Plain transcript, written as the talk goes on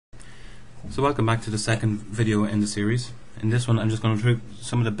So welcome back to the second video in the series. In this one I'm just going to go through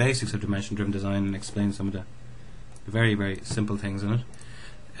some of the basics of dimension-driven design and explain some of the very, very simple things in it.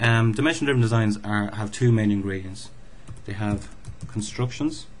 Dimension-driven designs have two main ingredients. They have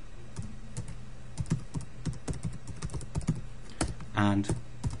constructions and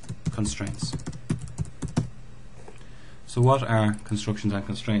constraints. So what are constructions and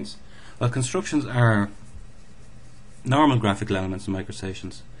constraints? Well, constructions are normal graphical elements in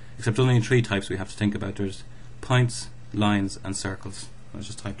microstations, except only in three types we have to think about. There's points, lines and circles. Let's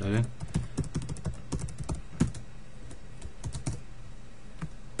just type that in.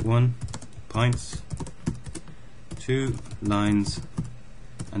 1 points, 2 lines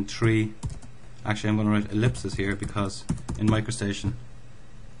and 3, actually I'm going to write ellipses here because in Microstation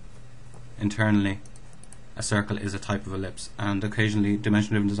internally a circle is a type of ellipse, and occasionally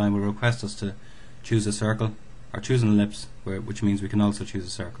dimension-driven design will request us to choose a circle or choose an ellipse, which means we can also choose a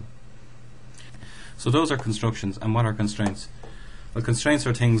circle. So those are constructions. And what are constraints? Well, constraints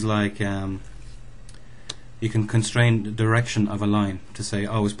are things like you can constrain the direction of a line to say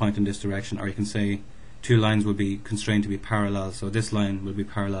always point in this direction, or you can say two lines will be constrained to be parallel, so this line will be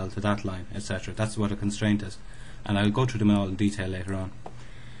parallel to that line, etc. That's what a constraint is, and I'll go through them all in detail later on.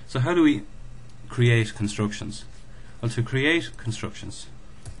 So how do we create constructions? Well, to create constructions,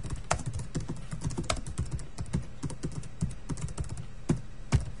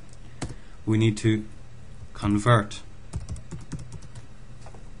 we need to convert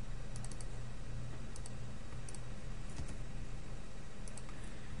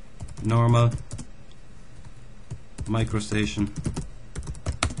normal Microstation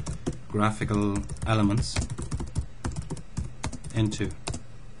graphical elements into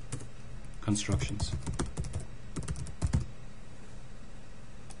constructions.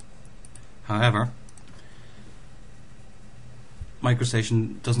 However,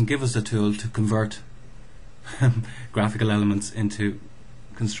 Microstation doesn't give us a tool to convert graphical elements into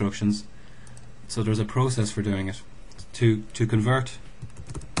constructions, so there's a process for doing it. To convert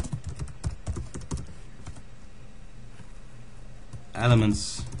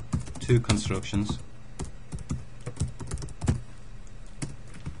elements to constructions,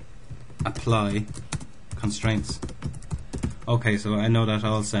 apply constraints. Okay, so I know that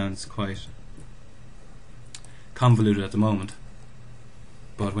all sounds quite convoluted at the moment,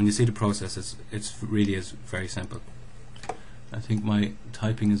 but when you see the process, it's really is very simple. I think my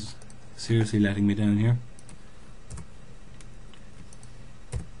typing is seriously letting me down here.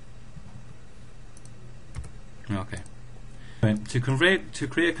 Okay. To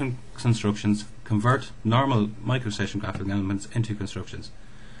create constructions, convert normal Microstation graphical elements into constructions,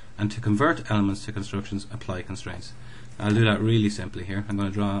 and to convert elements to constructions, apply constraints. I'll do that really simply here. I'm going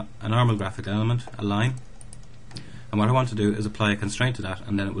to draw a normal graphical element, a line, and what I want to do is apply a constraint to that,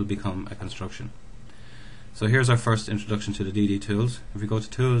 and then it will become a construction. So here's our first introduction to the DD tools. If we go to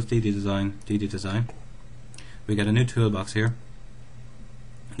Tools, DD Design, we get a new toolbox here,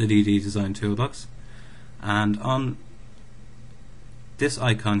 the DD Design toolbox, and on this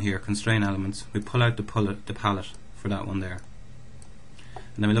icon here, Constraint Elements, we pull out the palette for that one there.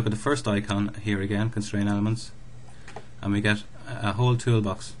 And then we look at the first icon here again, Constraint Elements, and we get a whole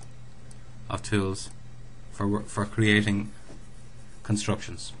toolbox of tools for creating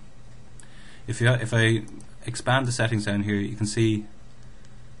constructions. If I expand the settings down here, you can see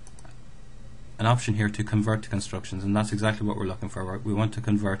an option here to convert to constructions, and that's exactly what we're looking for. We want to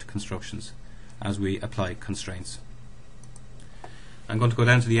convert constructions as we apply constraints. I'm going to go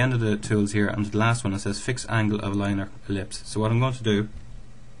down to the end of the tools here, and to the last one it says fix angle of line or ellipse. So what I'm going to do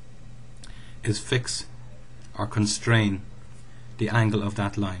is fix or constrain the angle of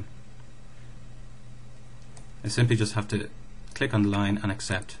that line. I simply just have to click on the line and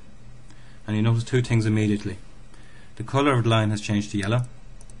accept, and you notice two things immediately. The colour of the line has changed to yellow,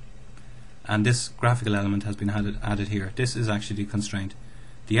 and this graphical element has been added here. This is actually the constraint.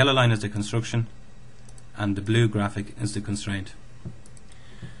 The yellow line is the construction and the blue graphic is the constraint.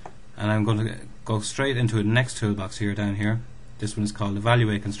 And I'm going to go straight into the next toolbox here down here. This one is called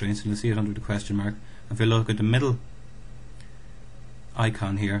Evaluate Constraints, and you'll see it under the question mark. If you look at the middle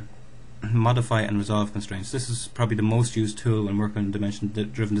icon here, Modify and Resolve Constraints. This is probably the most used tool when working on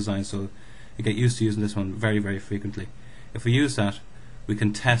dimension-driven design, so you get used to using this one very, very frequently. If we use that, we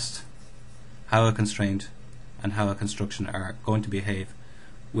can test how a constraint and how a construction are going to behave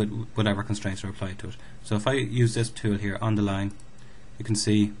with whatever constraints are applied to it. So if I use this tool here on the line, you can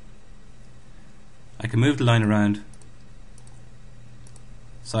see I can move the line around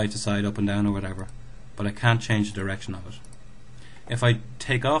side to side, up and down or whatever, but I can't change the direction of it. If I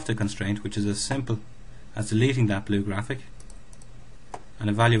take off the constraint, which is as simple as deleting that blue graphic,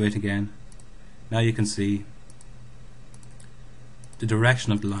 and evaluate again, Now you can see the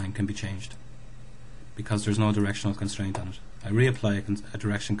direction of the line can be changed because there's no directional constraint on it. I reapply a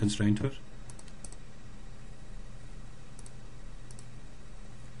direction constraint to it,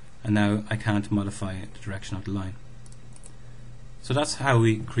 and now I can't modify the direction of the line. So that's how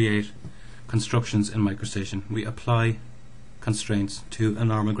we create constructions in Microstation. We apply constraints to a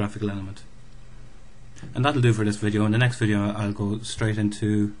normal graphical element. And that'll do for this video. In the next video I'll go straight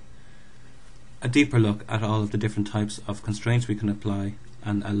into a deeper look at all of the different types of constraints we can apply,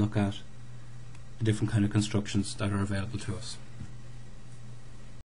 and I'll look at the different kind of constructions that are available to us.